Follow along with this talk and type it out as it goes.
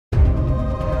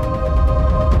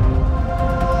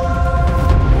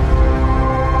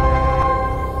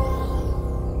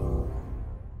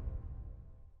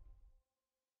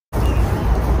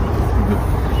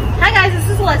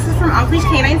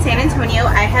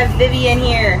have Vivian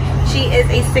here. She is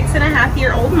a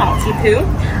 6.5-year-old Maltipoo.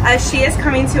 She is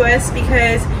coming to us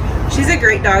because she's a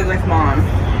great dog with mom.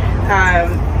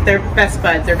 They're best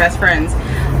buds, they're best friends.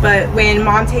 But when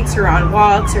mom takes her on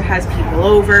walks or has people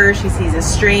over, she sees a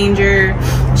stranger,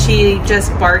 she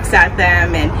just barks at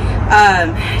them, and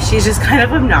she's just kind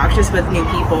of obnoxious with new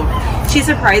people. She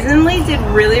surprisingly did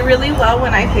really well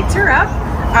when I picked her up.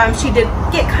 She did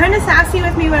get kind of sassy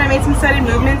with me when I made some sudden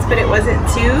movements, but it wasn't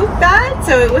too bad,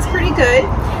 so it was pretty good.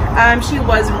 She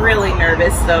was really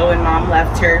nervous though when mom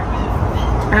left her.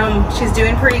 She's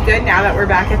doing pretty good now that we're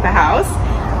back at the house.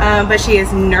 But she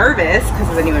is nervous because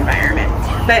of the new environment.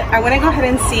 But I want to go ahead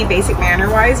and see basic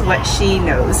manner-wise what she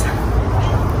knows.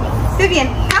 Vivian,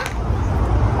 come.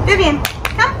 Vivian,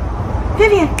 come.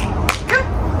 Vivian, come.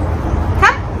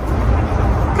 Come.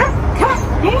 Come, come on.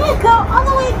 There you go. All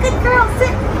the way. Good girl.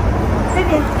 Sit.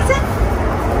 Vivian, sit.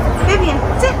 Vivian,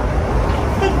 sit.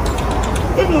 Hey.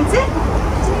 Vivian, sit.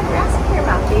 There's any grass in your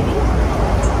mouth, baby.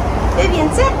 Vivian,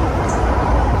 sit.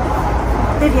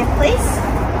 Vivian, place.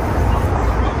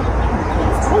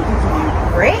 Oh, you're doing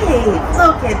great.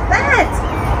 Look at that.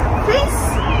 Face.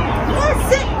 Yes,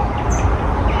 sit.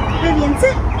 Vivian,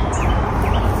 sit.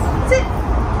 Sit.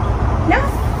 No.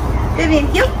 Vivian,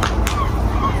 you.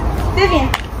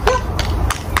 Vivian, you.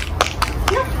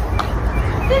 No.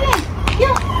 Vivian,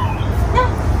 you. No.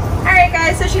 Alright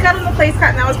guys, so she got on the place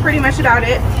cot and that was pretty much about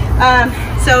it.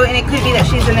 And it could be that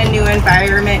she's in a new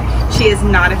environment. She is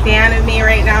not a fan of me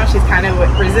right now. She's kind of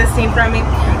resisting from me.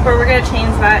 But we're going to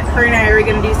change that. Her and I are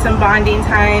going to do some bonding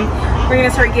time. We're going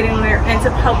to start getting her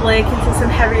into public, into some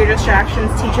heavier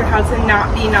distractions, teach her how to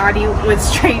not be naughty with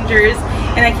strangers.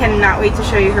 And I cannot wait to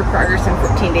show you her progress in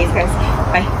 14 days, guys.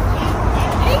 Bye.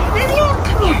 Hey, Vivian,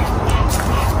 come here.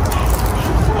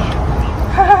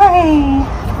 Hi.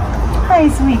 Hi,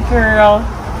 sweet girl.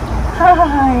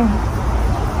 Hi.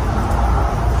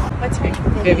 What's her name?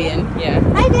 Vivian, yeah.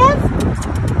 Hi, Viv.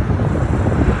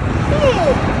 Hey.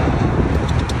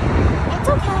 It's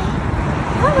okay.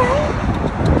 All right.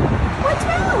 What's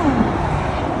wrong?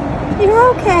 You're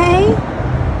okay.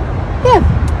 Viv.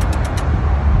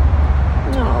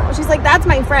 No, she's like, that's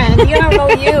my friend. You don't know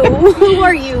you. Who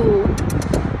are you?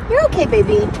 You're okay,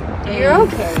 baby. You're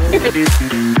okay.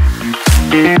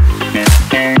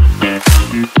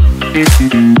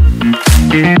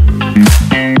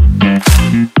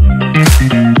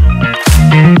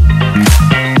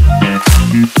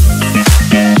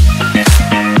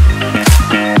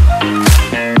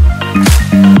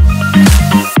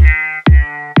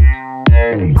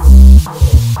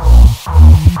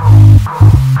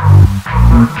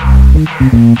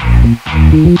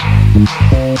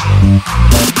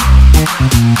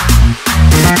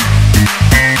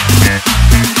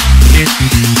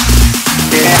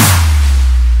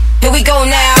 Here we go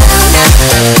now.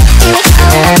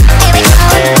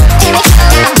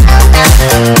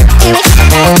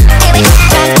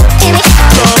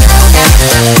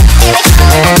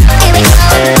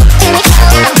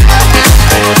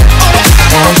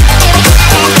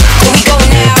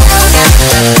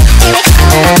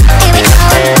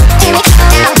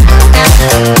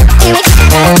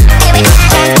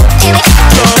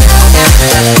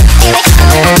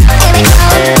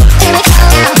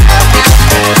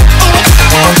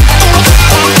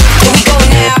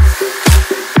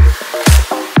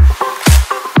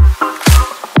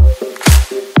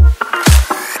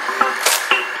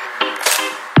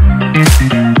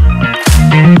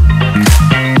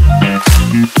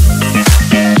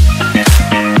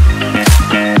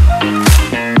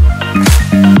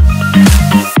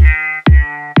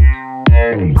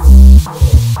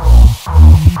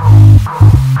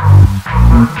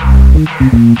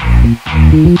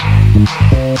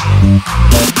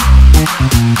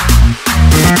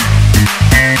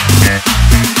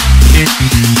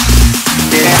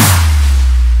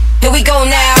 Here we go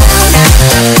now.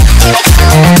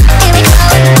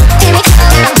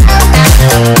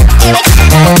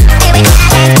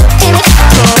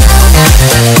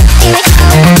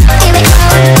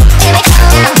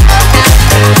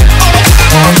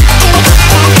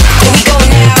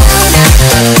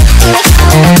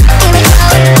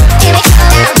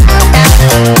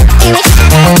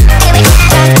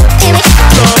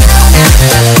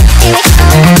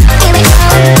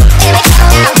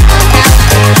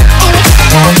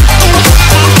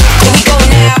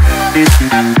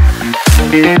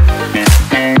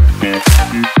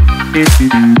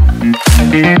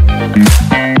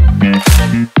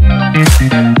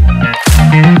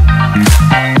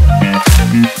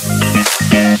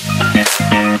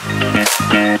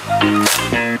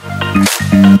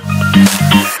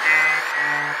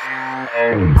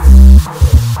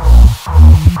 Here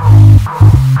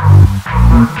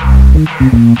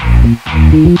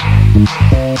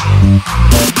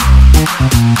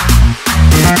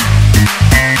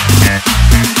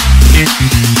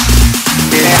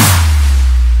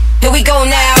we go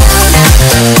now.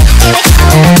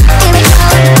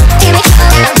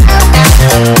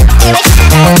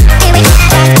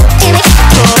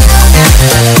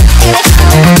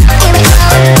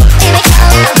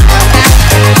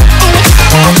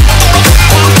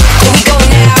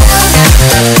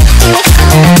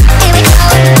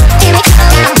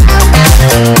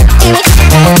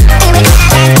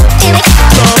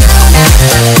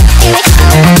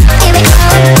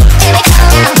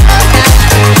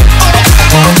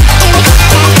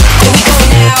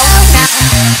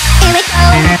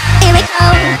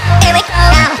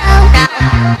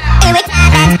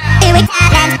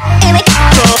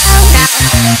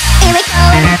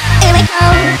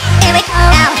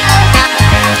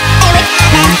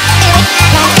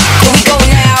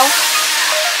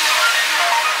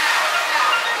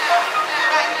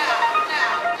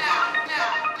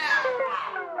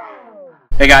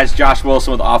 Hey guys, Josh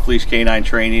Wilson with Off-Leash Canine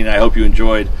Training, and I hope you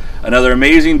enjoyed another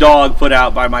amazing dog put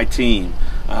out by my team.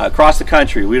 Across the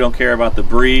country, we don't care about the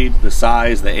breed, the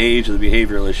size, the age, or the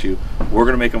behavioral issue. We're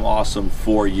going to make them awesome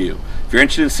for you. If you're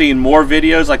interested in seeing more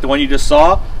videos like the one you just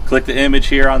saw, click the image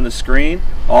here on the screen.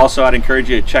 Also, I'd encourage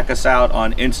you to check us out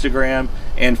on Instagram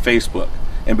and Facebook.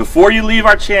 And before you leave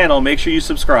our channel, make sure you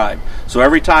subscribe. So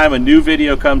every time a new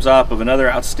video comes up of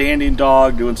another outstanding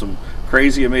dog doing some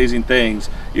crazy, amazing things,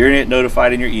 you're going to get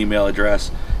notified in your email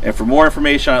address. And for more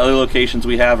information on other locations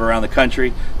we have around the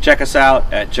country, check us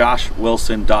out at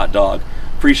joshwilson.dog.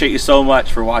 Appreciate you so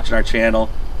much for watching our channel.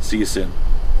 See you soon.